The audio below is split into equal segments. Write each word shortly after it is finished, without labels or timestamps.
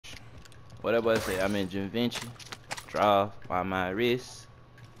What that boy say? I'm in Givenchy. Draw by my wrist.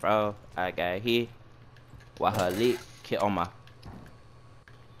 Bro, I got hit. While her lick kid on my.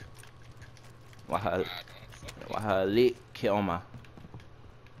 While her lick kid on my.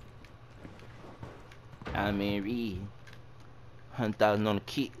 I mean, read. 100,000 on the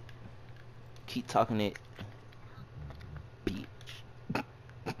key. Keep talking it. Bitch.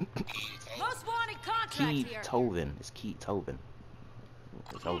 Most wanted contract Keith here. Tovin. It's Keith Tovin.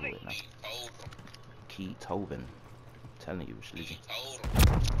 It's over with now. Keith Tovin. Telling you, Shleezy.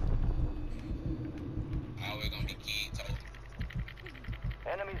 Always gonna be Keith Tovin.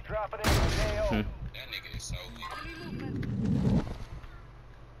 Enemies dropping in the KO. That nigga is so weak.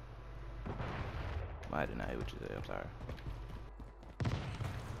 I didn't hear what you said. I'm sorry.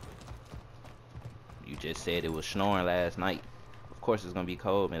 You just said it was snoring last night. Of course it's gonna be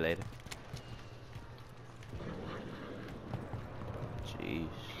cold, man, later. Jeez.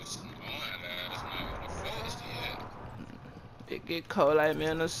 It get cold like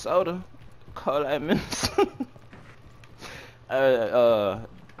Minnesota. Cold like Minnesota.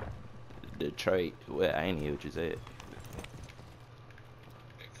 Detroit. Well, I ain't hear what you said.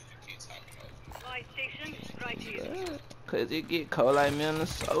 Light station, right here. Cause it get cold like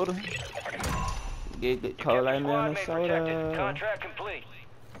Minnesota. It get cold like Minnesota. Contract complete.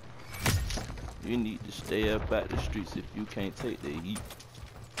 You need to stay up at the streets if you can't take the heat.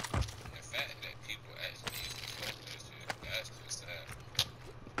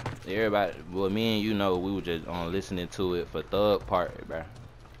 Everybody, well, me and you know, we were just on listening to it for Thug part, bro.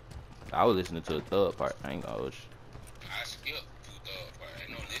 I was listening to the Thug part. I ain't gonna hold you. I skipped to Thug part.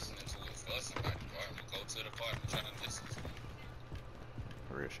 Ain't no listening to it for somebody. I'm gonna go to the part and try to listen to it.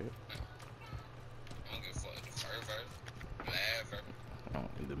 Real shit. I don't give a fuck. The first verse, last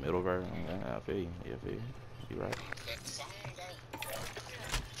verse. The middle verse. I feel you. Yeah, I feel you. You right. Cut the song out.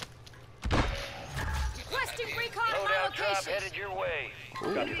 Requesting recon at my Loadout drop location. headed your way.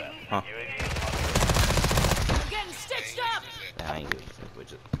 Copy that. Huh? I'm getting stitched up. I ain't good.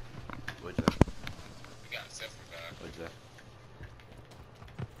 What's it? We got a separate guy. What's that?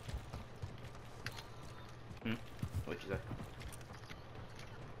 What you say?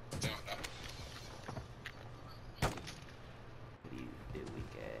 Jumped out. You did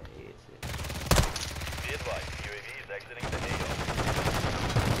weak ass headset. Be advised, UAV is exiting the AO.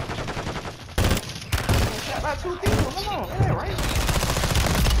 Shot by 2 people. Come on, man, right?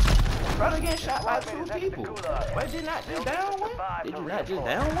 Brother getting shot by 2 people. Why did not just down one? Did you not just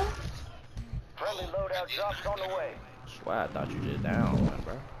down one? Friendly loadout drops on the way. That's why I thought you just down one,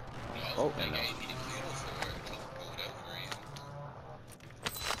 bro. Oh, They no. gave me the kill for it. For whatever reason.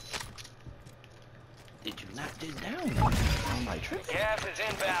 Did you not just down one? I'm like tripping. Gas is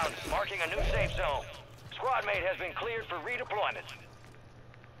inbound, marking a new safe zone. Squad mate has been cleared for redeployment.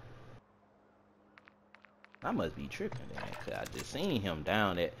 I must be tripping then, cause I just seen him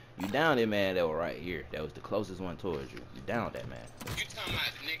down that. You down that man that was right here. That was the closest one towards you. You down that man. You talking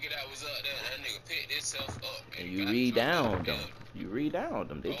about the nigga that was up there? That nigga picked himself up. And you re-downed them. You re-downed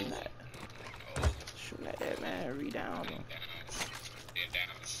them, did you not? Oh, Shooting at that man, re-downed them. down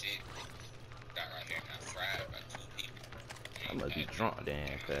shit. Got right here and got fried by 2 people. I must be drunk then,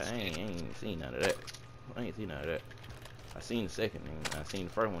 cause I ain't seen none of that. I ain't seen none of that. I seen the second one. I seen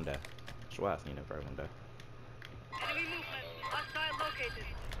the first one die. That's why I seen the first one die. Enemy movement. Hostile located.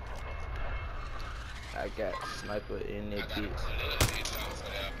 I got sniper in I that got a bitch. little bitch on for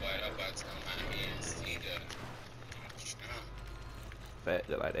that boy. That boy told my hands. He done. Fat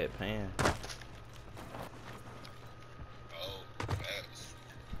like that pan. Oh, facts.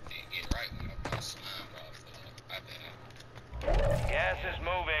 Didn't get right when I bought slime ball for him. I did. Gas is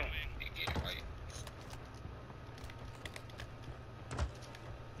moving. Didn't get it right.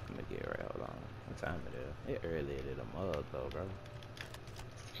 I'm gonna get right. Hold on. What time it is? It early than a mug though, bro.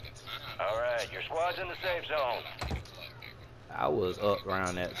 Alright, your squad's in the safe zone. I was up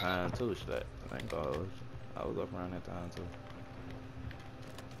around that time too, shit. I ain't gonna hold you. I was up around that time too.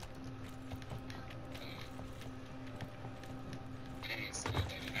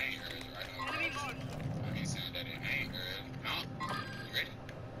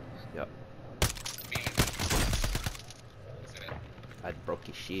 Yep. I broke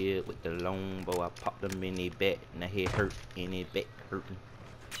his shit with the longbow. I popped him in the back. Now he hurt in his back hurting.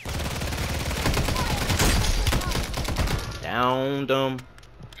 Down them.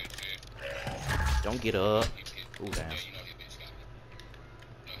 Don't get up. Ooh, down.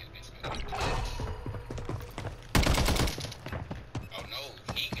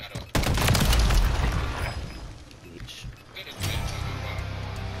 Bitch.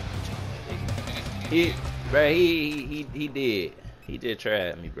 He did. He just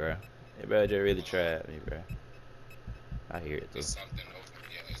tried me, bro. Hey, bro, just really tried me, bro. I hear it, too. It's something over.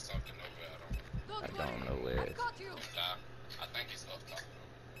 Yeah, it's something over. I don't know where it's. I think it's up top.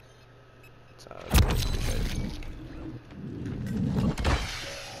 It's all good. Appreciate it.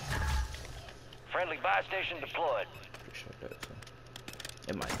 Friendly buy station deployed. Appreciate that, too.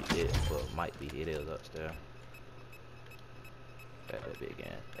 It might be it. Well, it might be. It is upstairs. That big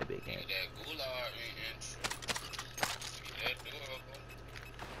game. That big game. That Goulart re-entry. That doable.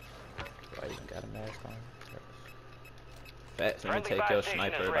 I even got a mask on. Facts, let me Friendly take buy your station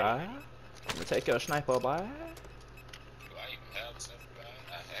sniper, is boy. ready. Let me take your sniper, boy. Do I even have a self-buy?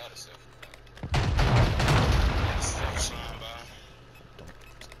 I had a self-buy. Self-shine buy.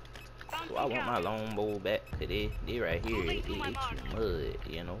 So I want my longbow back to this right here. It's too mud,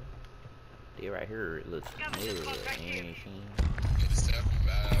 you know. They right here, it looks mud. You ain't seen? Get a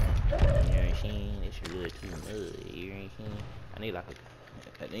self-buy. You ain't seen? It's a little too mud. You ain't seen? I need like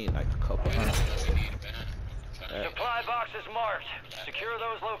a couple hundred. Supply boxes marked. Secure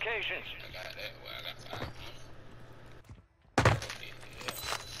those locations. I got that. Well, I got 500.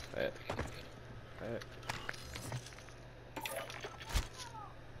 Right. Right.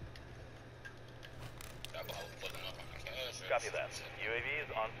 That ball was pulling up on the cash. Copy that. UAV is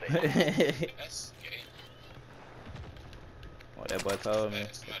on That's gay. What that boy told me.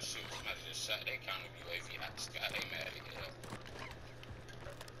 Somebody just shot their counter UAV out the sky. They mad at hell.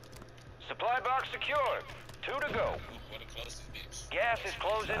 Supply box secured. 2 to go. What the closest bitch? Gas is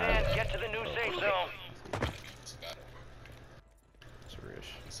closing in. Get to the new safe zone. It's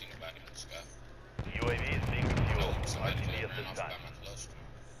rich. I see nobody in the sky. UAV is being No, refueled. somebody RTB just at ran this off time. by my cluster.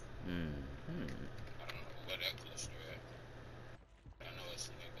 I don't know where that cluster at. I know it's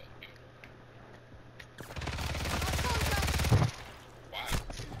a nigga up here. Why?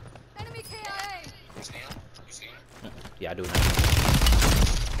 Enemy KIA. You see him? You see him? Yeah, I do now.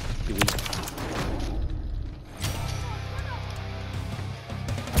 Too weak.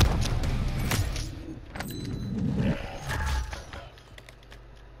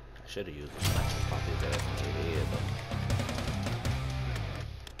 I should have used the sniper to pop his ass in the head, though.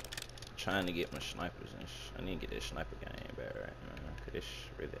 I'm trying to get my snipers and I need to get this sniper game back right now. Cause this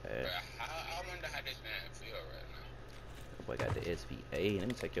really Bruh, ass. I wonder how this man feel right now. That boy got the SVA. Let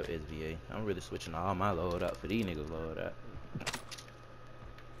me take your SVA. I'm really switching all my load out for these niggas load out.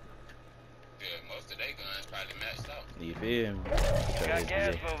 Yeah, most of their guns probably maxed out. You feel me? Got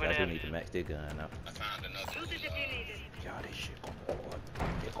gas moving I do in. need to max this gun out. I found another Loot is if you need it. Y'all, this shit gon' go hard.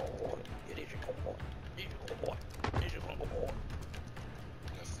 It go hard. Yeah, this shit gon' go hard. This shit gon' go hard. This shit gon' go hard.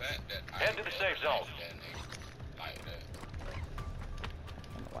 The fact that Head to the safe zone. That nigga like that. I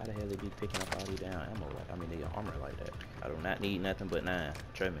don't know why the hell they be picking up all these down ammo like I mean they armor like that. I do not need nothing but 9.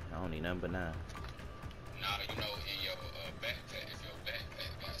 Trust me, I don't need nothing but 9. Now you know in your backpack, if your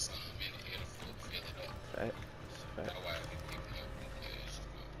backpack got something in it, it'll fill it up. Fact. Fact. That's why we picking up because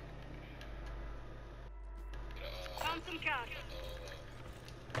Found some cash.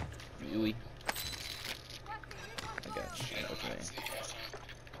 Yui. I got you. I know what you mean.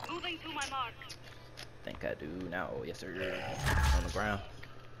 Moving to my mark. Think I do now. Yes, sir. On the ground.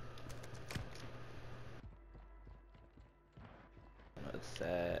 Another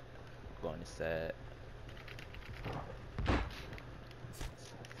side. Going this side.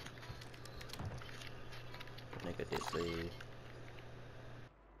 Nigga, this way.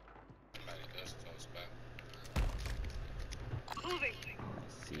 somebody does close by. Moving.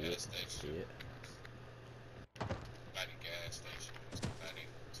 See it. See it. Somebody gas station. Somebody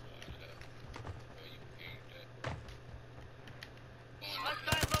where you pinged that. Going up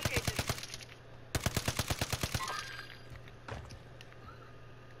Hostile located.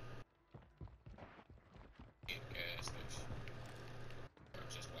 there, gas station. Or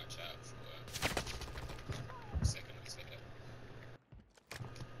just watch out for a second or second.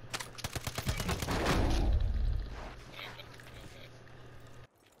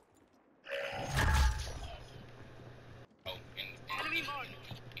 Oh, Enemy marked.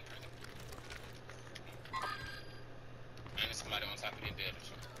 And there's somebody on top of their bed or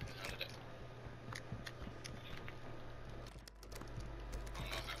something. Under that. I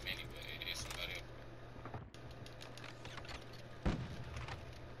don't know how many, but it is somebody up.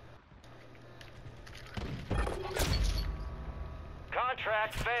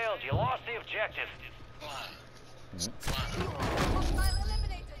 Contract failed. You lost the objective. Blind. Mm-hmm. Blind. Hostile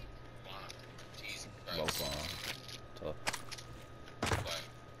eliminated. Blind. Jesus Both Christ. Tough. What?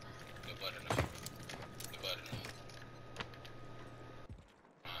 The butter knife. The butter knife.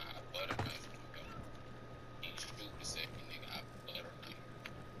 I butter knife. You stupid second nigga. I butter knife.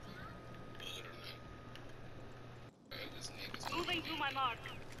 Butter knife. Hey, this nigga's Moving to my mark.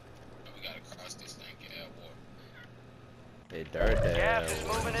 Oh, We gotta cross this thing, get out water. They dirt Gas that. is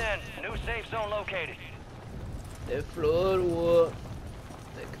moving in. New safe zone located. That Florida wood.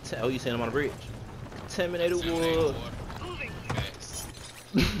 Oh, you seen them on the bridge? Contaminated wood. Moving. Facts.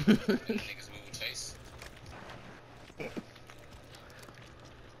 Niggas moving chase. Contaminated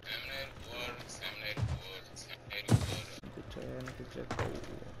water, contaminated water, contaminated water.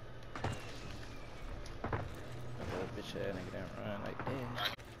 Bitch ass nigga didn't run like that.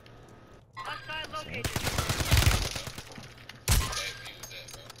 Hostile located. That view is that,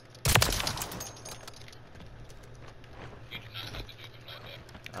 bro. You do not have to do them like that.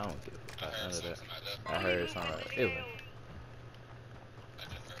 I don't give a fuck I none heard of that. something like that. I heard something like ew. I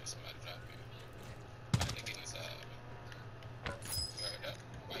just heard somebody drop you. I had to get inside. You heard that?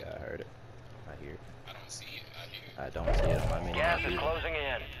 Like, Yeah, I heard it. I hear it. I don't see it. I hear it. I don't see it on my mini Gas is either. closing in.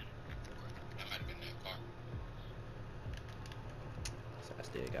 That might have been that car. So I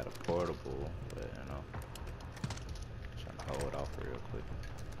still got a portable, but you know, trying to hold off real quick.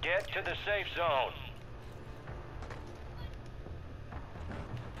 Get to the safe zone.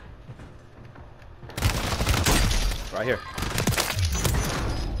 Right here.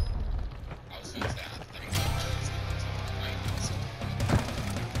 I was gonna say, I think I heard something right. So,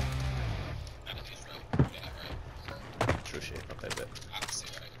 I think it's right. Yeah, right. True shit. Okay, bet.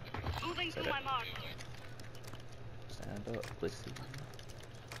 Opposite, right? Moving Say to that. my mark. Stand up, pussy.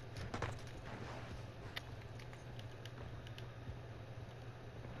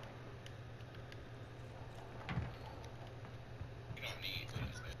 You don't need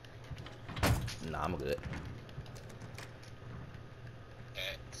to. Nah, I'm good.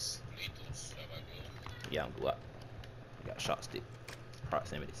 Hacks, lethal, stuff like that. Yeah, I'm good. I got shot stick.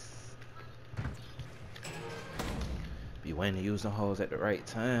 Proximities. Be waiting to use the hoes at the right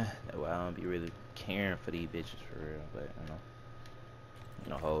time. That way I don't be really caring for these bitches for real. But you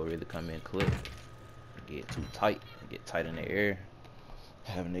know, hoe really come in clip. Get too tight. Get tight in the air.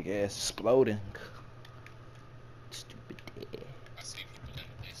 Have a nigga ass exploding. Stupid dead. I see people in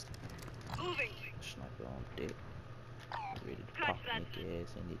the place. Moving. Sniper on deck. Ready to Catch pop that. nigga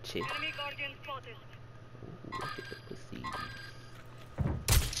ass in the chest. Enemy guardian spotted. Ooh, look at the pussy.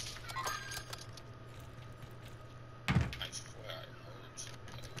 I swear I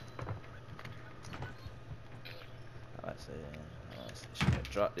heard. I said, she gotta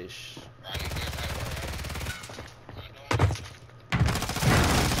drop this. Right here, right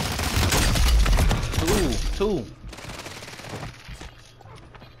Two.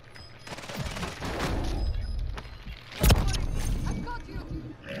 I've got you. You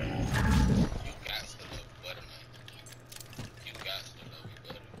got to love butter, man. You got to love your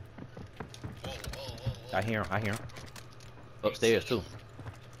butter. Whoa, whoa, whoa, whoa. I hear him. Upstairs too.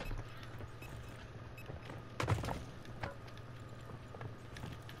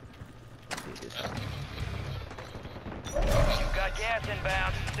 You've got gas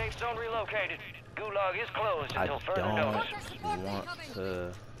inbound. Safe zone relocated. Gulag is closed I until further don't notice. want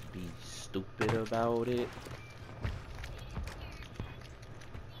to be stupid about it.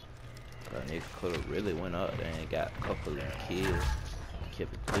 That nigga could have really went up there and got a couple of kills.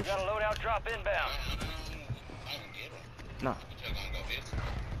 Kept it We pushing. got a loadout drop inbound. I don't get them. Nah, We just gonna go visit.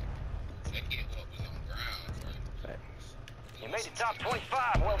 That kid up was on the ground, right? facts. You made the top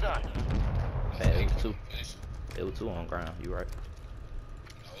 25. Well done. Fact, it was two. It was two on ground. You right.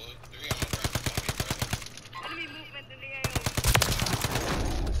 No, 3 on the ground. Enemy movement in the AO.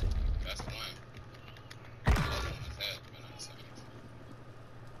 Let's see. That's one. The other one is that, but I'm saying.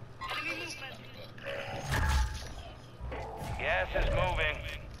 Enemy movement. Gas is moving.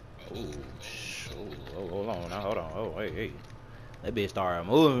 Oh, hold on now. Hold on. Oh, hey. That bitch started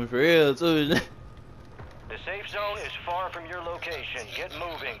moving for real too. The safe zone is far from your location. Get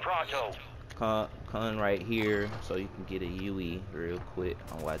moving, pronto. Come right here so you can get a UE real quick.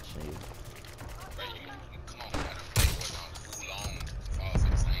 I'm watching you. Bro, you come on, man. Play was on too long. Fall for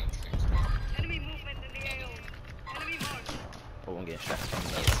the same tricks, bro. Enemy movement in the AO. Enemy mark. Oh, I'm getting shot from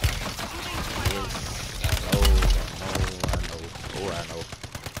the Moving to my mark. yes. I know. I know.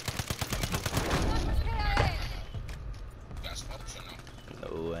 You got smokes or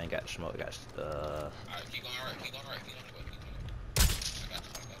no? No, I ain't got smoke. Got Alright, keep going right. Keep going right. Keep going right. I got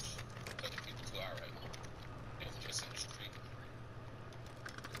you. Other people too, alright. It's just in the street.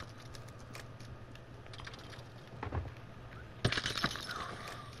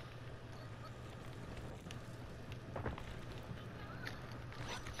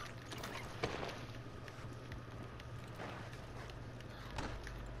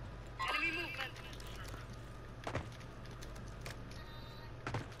 Enemy movement.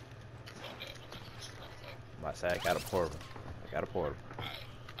 Fuck that. I'm not gonna screw up. my side. Got a portable. I got a portable.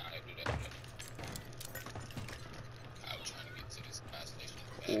 Alright, do that.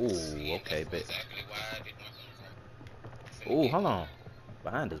 Ooh, okay, bet. Exactly why I didn't want to. Ooh, hold on.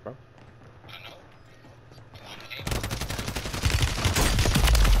 Behind us, bro. I know. I'm on the aim.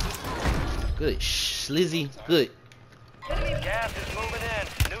 Good. Slizzy. Good. Gas is moving in.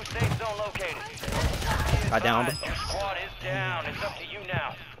 New safe zone located. I downed him. Your squad is down. It's up to you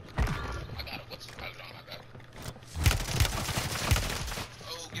now. I got it. What's the pilot on? I got it.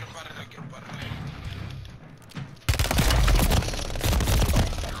 Oh, get him out of there. Get him out of there.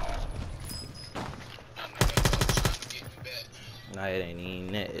 Nah, it ain't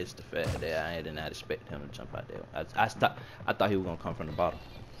even that. It's the fact that I did not expect him to jump out there. I thought he was gonna come from the bottom.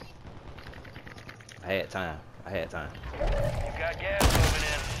 I had time. You got gas moving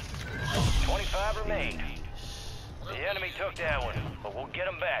in. 25 remain. The enemy took that one, but we'll get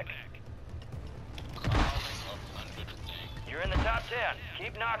them back. You're in the top 10.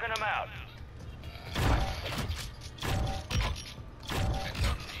 Keep knocking them out.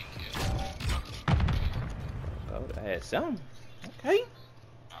 Oh, I had some. Okay.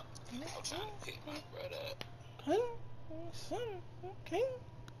 I'm trying to pick my brother up. Okay. Some. Okay.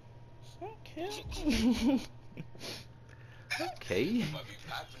 Okay. Okay. Might be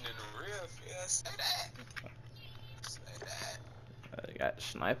popping in the real field. Say that. Say that. I got the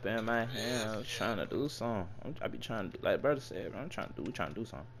sniper in my hand. I was trying to do something. I be trying to do, like brother said, we trying to do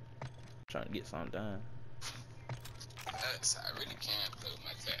something. Trying to get something done. So I really can't play with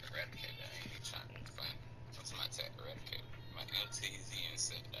my tech eradicator. I ain't even trying to find what's my tech eradicator. My LTZ and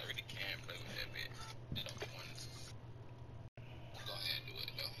stuff. I really can't play with that bit. They don't want to. Go ahead and do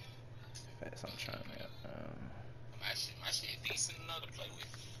it though. Fast, I'm trying to. My shit decent enough to play with.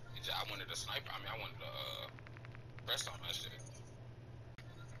 I wanted a sniper. I wanted a rest on that shit.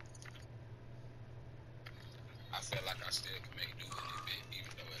 I feel like I still can make do with it bit,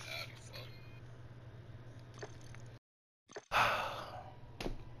 even though it loud as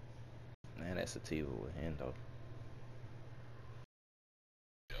fuck. Man, that sativa with him though.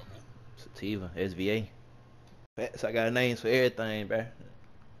 Yeah, Sativa, SVA. Facts, I got names for everything, bruh.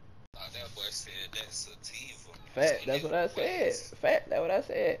 that boy said that's sativa. Fact, that's what I said. Fact, that's what I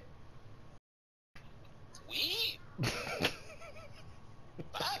said. Weed?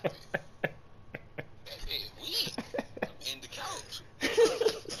 Poppin'. That shit weed. In the couch.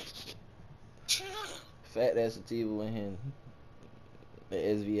 Fact, that's sativa with him. The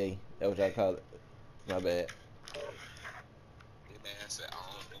SVA, that's what y'all call it. My bad. The man said, I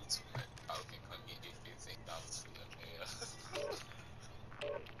don't do too much. I can come get this $15 for your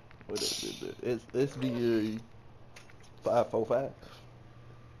nail. What is it? It's SVA 545.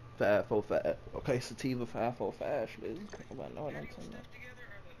 545. Okay, sativa 545. Shit. I know what I'm talking about.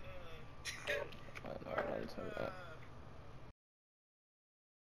 I know what I'm talking about.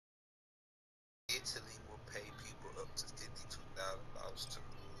 Italy will pay people up to $52,000 to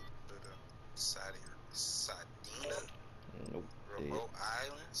move to the Sardina Nope. remote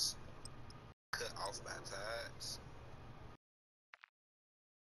islands cut off by tides.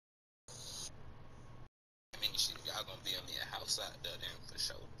 I mean, shit, if y'all gonna build me a house out there, then for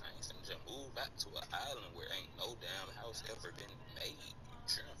sure, thanks, and just move out to an island where ain't no damn house ever been made. You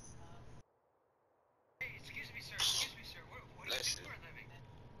sure? Hey, excuse me, sir. What do you Bless do you. for a living?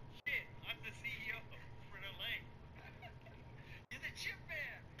 Shit, I'm the CEO for the lane. You're the chip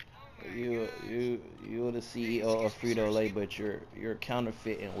man. Oh my God. You're the CEO of Frito-Lay, but you're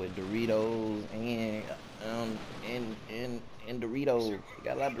counterfeiting with Doritos and Doritos. You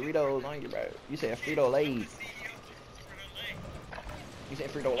got a lot of Doritos on you, bro. You said Frito-Lay. CEO for the lane. You said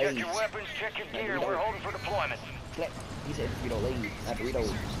Check Frito-Lay. your weapons, check your gear. We're holding for deployment. You said Frito-Lay, not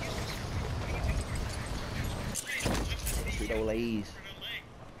Doritos. Frito-Lays. For the lane.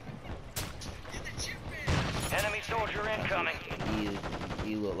 You're the chip man. Enemy soldier incoming.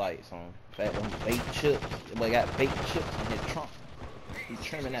 He look like some fat them baked chips. The boy got baked chips on his trunk. He's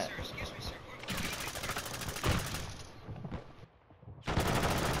trimming that. Excuse me, sir.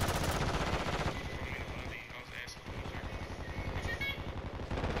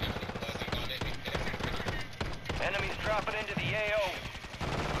 Enemies dropping into the AO.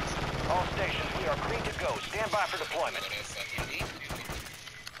 All stations, we are green to go. Stand by for deployment.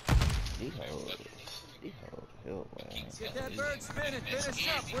 These hoes help, man. Get that bird spinning. Finish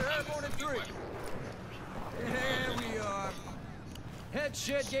up. We're airborne in 3. There we are. Head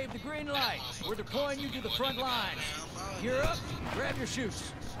shed gave the green light. We're deploying you to the front line. Gear up. Grab your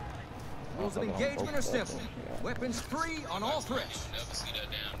shoes. Rules of engagement are simple. Weapons free on all threats. Never see that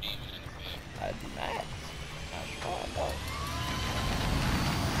damn demon in the film. I do not.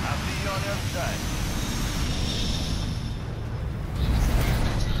 I'll see you on the other side.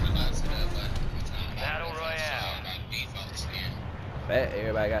 Battle Royale. Fat,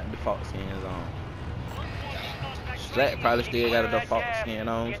 everybody got default skins on. Slack probably still got a default skin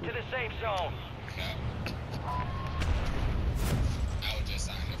on. Get to the safe zone. I was just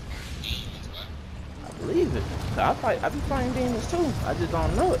signing up for demons, but I believe it. I be playing demons too. I just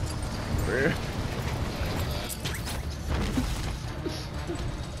don't know it. For real.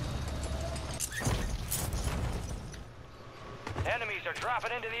 Enemies are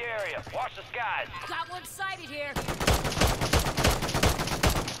dropping into the area. Watch the skies. Got one sighted here.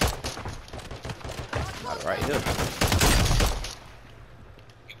 Got it right here.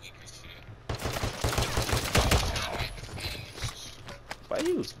 Why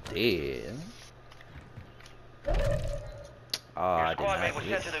you was dead? Oh, I Your did squad mate not was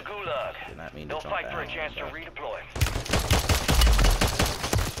hit. sent to the gulag. Did not mean to They'll jump fight for a down, chance to bro. redeploy.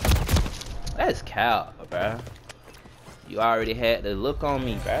 That's cow, bruh. You already had the look on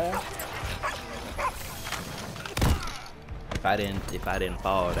me, bruh. If I didn't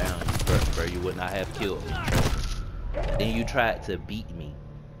fall down, bro, you would not have killed me. Then you tried to beat me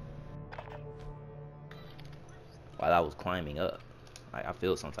while I was climbing up. Like, I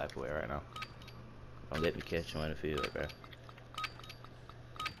feel some type of way right now. Don't let me catch you in the field, bruh.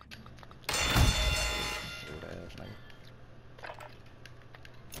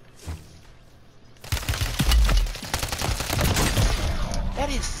 That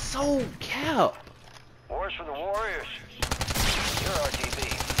is so cap. Wars for the Warriors. You're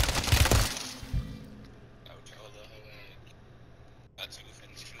RTB.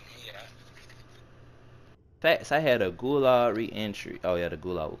 Facts, I had a gulag re-entry. Oh yeah, the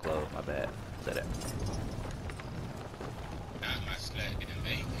gulag was closed. My bad. Say that.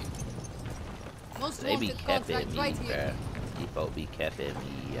 Most They be wanted capping contract me, right here. bruh. These folk be capping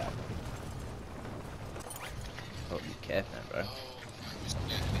me, yeah. Folk be capping, bruh.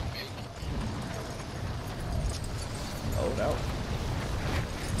 Hold out.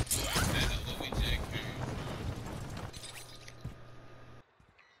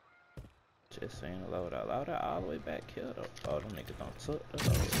 Just saying load out. Load out all the way back here though. Oh, them niggas don't took the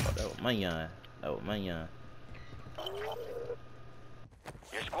load. Oh, that was my young. That was my young.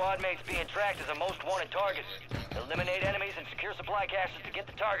 Your squad mate's being tracked as a most wanted target. Eliminate enemies and secure supply caches to get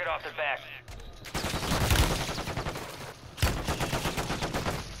the target off their back.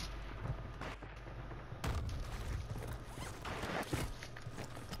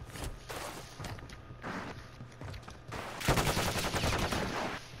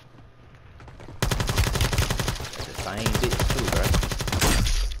 Same bitch too, bro.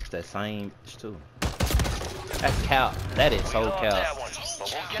 It's that same bitch too. That's cow. That is so cow.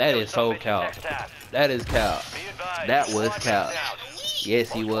 That is so cow. That is cow. That was cow.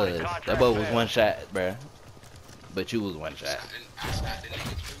 Yes, he was. That boy was one shot, bro. But you was one shot. How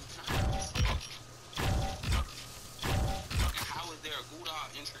is there a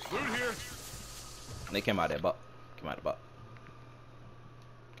gulag entry? Loot here. They came out that buck. Came out the buck.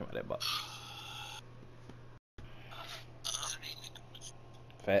 Came out that buck.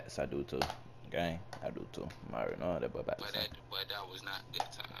 Fats, I do too. Gang, I do too. I already know that boy about to say. But that was not good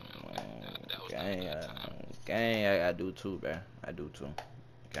time. That was Gang, not good time. gang, I do too, bro. I do too.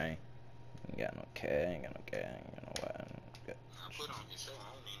 Gang, ain't got no cat, ain't got no cat, ain't got no what. I put on his show. I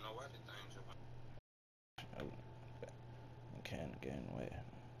don't even know why the things are Can again, wait.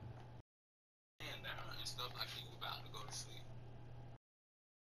 laying down and stuff like he was about to go to sleep.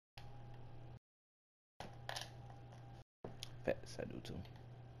 Fats, I do too.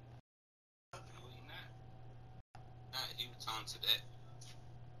 No, he not. Nah, he was on to that.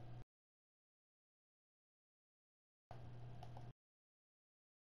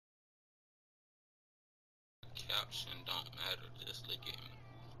 Caption don't matter, just look at me.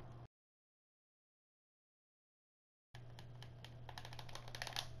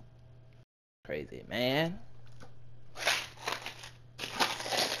 Crazy man.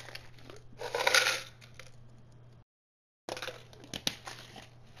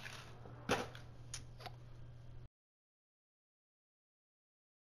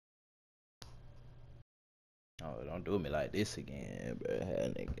 Oh, don't do me like this again, bro.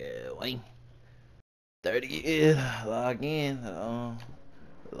 Nigga, wait. 30 years, log in,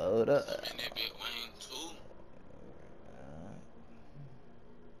 load up. And that bit Wayne too.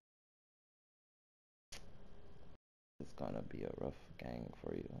 It's gonna be a rough gang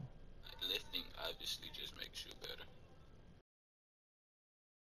for you. Like lifting obviously just makes you better.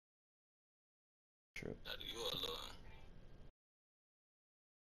 True. Now do you alone?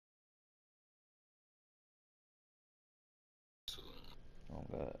 So, Oh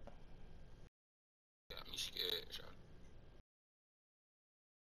god. got me scared, y'all.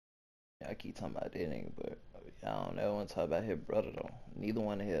 I keep talking about that nigga, but I don't ever want to talk about his brother though. Neither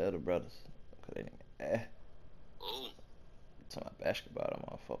one of his other brothers. Cause they nigga, Ooh. talking about basketball, I'm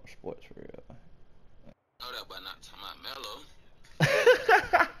all fuck sports for real. Know that, but not talking about Melo.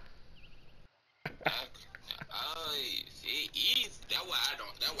 That's why I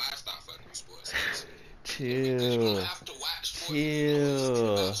don't. That's why I stopped fucking with sports. You don't have to watch sports.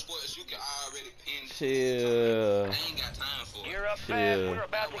 About sports, you can already pin. I ain't got time for it. Gear up fast. We're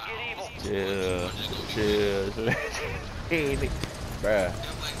about to get evil. Bruh.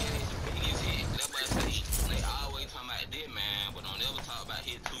 That's why Gage's hit. That's why I say they always talking about this man, but don't ever talk about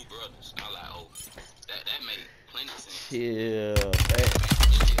his two brothers. I'm like, oh, that made plenty of sense.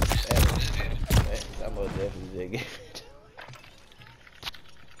 That most definitely did get it.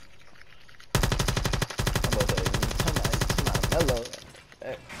 Hello.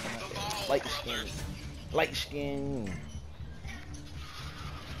 Light skin.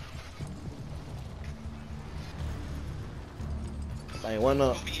 Ain't one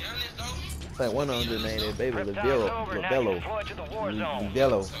of them just named that baby Riptide's over. Now you deploy to the war zone.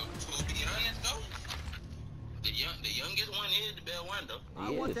 Labello. So to be honest though, the youngest one is the best one though. I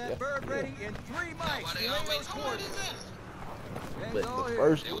want that bird ready in 3 mics. Why they Delay always those come quarters. But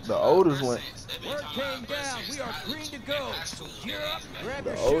the oldest one, Word came down. We are green to go. So gear up, grab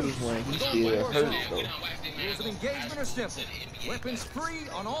the your oldest shoes. one, he Go still war hurt zone. though. Rules of engagement are simple. Weapons free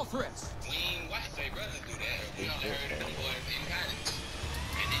on all threats. We ain't watched their brothers do that. We only heard of them boys in college.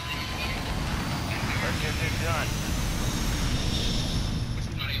 Purchase is done. But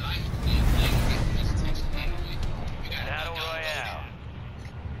you know they like it. They don't get much attention anyway. We got Battle Royale.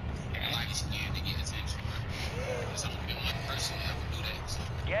 I like it scared to get attention. There's only been one person that ever do that. So.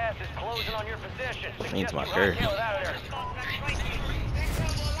 Gas is closing on your position. Means Suggest my you curve. hightail it out of there.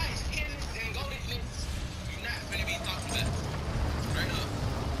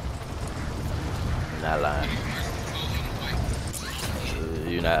 You're not lying.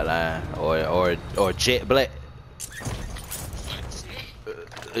 You're not lying. Or Jet Black.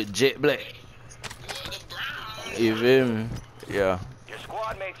 Jet Black. You feel me? Yeah. Your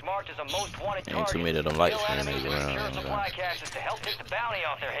squad mates marked as a most wanted Ain't target. too many of them light Kill skinned enemies niggas and around, secure you know. supply caches to help take the bounty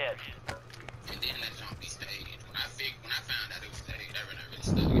off their heads. And then that jump be staged. When I found out it was staged, that really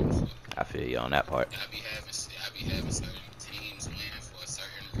started before. I feel you on that part. I be having certain teams win for a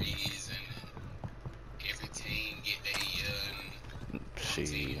certain reason. And every team get their year, and some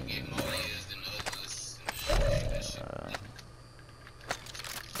team get more years than others. And that shit.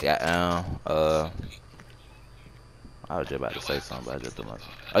 Yeah, I was just about to say something, but I just threw my.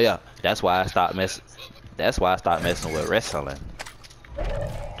 Oh yeah, that's why I stopped messing. That's why I stopped messing with wrestling.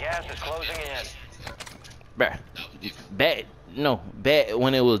 Gas is closing in. Bruh, back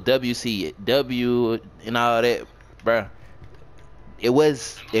when it was WCW and all that, bruh. It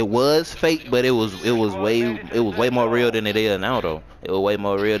was fake, but it was way more real than it is now though. It was way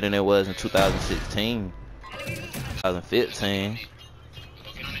more real than it was in 2016, 2015.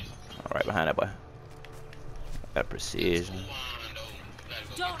 All right behind that boy. Got precision.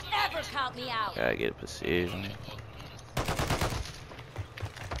 Don't ever count me out. Gotta get precision.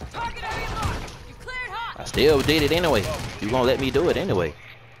 Target area marked. You cleared hot. I still did it anyway. You gonna let me do it anyway?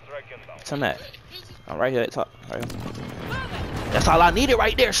 Tell me that. I'm right here at top. Right here. That's all I needed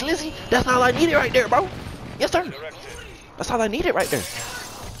right there, Slizzy. That's all I needed right there, bro. Yes, sir. That's all I needed right there.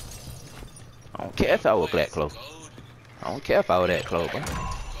 I don't care if I was that close. I don't care if I was that close, bro.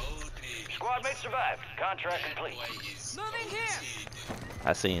 Squad mates survived. Contract complete. Moving here.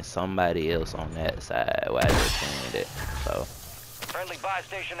 I seen somebody else on that side while I just seen it. So, Friendly buy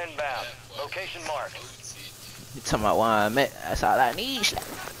station inbound. Location marked. you talking about where I'm at? That's all I need.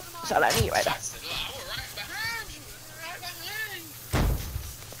 That's all I need right now.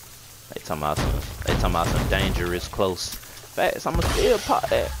 They talking about some dangerous close. Facts, I'ma still pop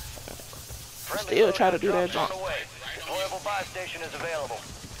that. Still try to do that jump. Deployable buy station is available.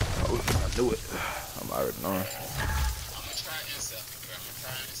 Oh, I knew it. I'm already knowing. I'm gonna try insult, bro. I'm gonna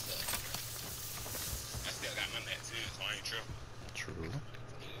try insult. I still got my net too, so I ain't tripping. True.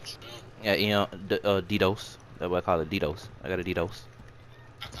 Yeah, you know, DDoS. That's what I call it, DDoS. I got a DDoS.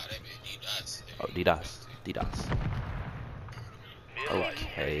 I call that bitch D-Dots. Oh, DDoS.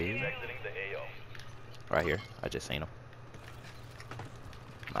 Okay. Right here. I just seen him.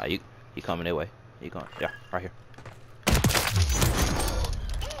 Nah, you coming that way. You going? Yeah, right here.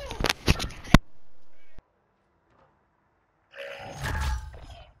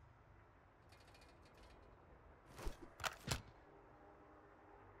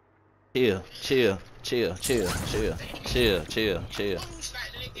 Chill.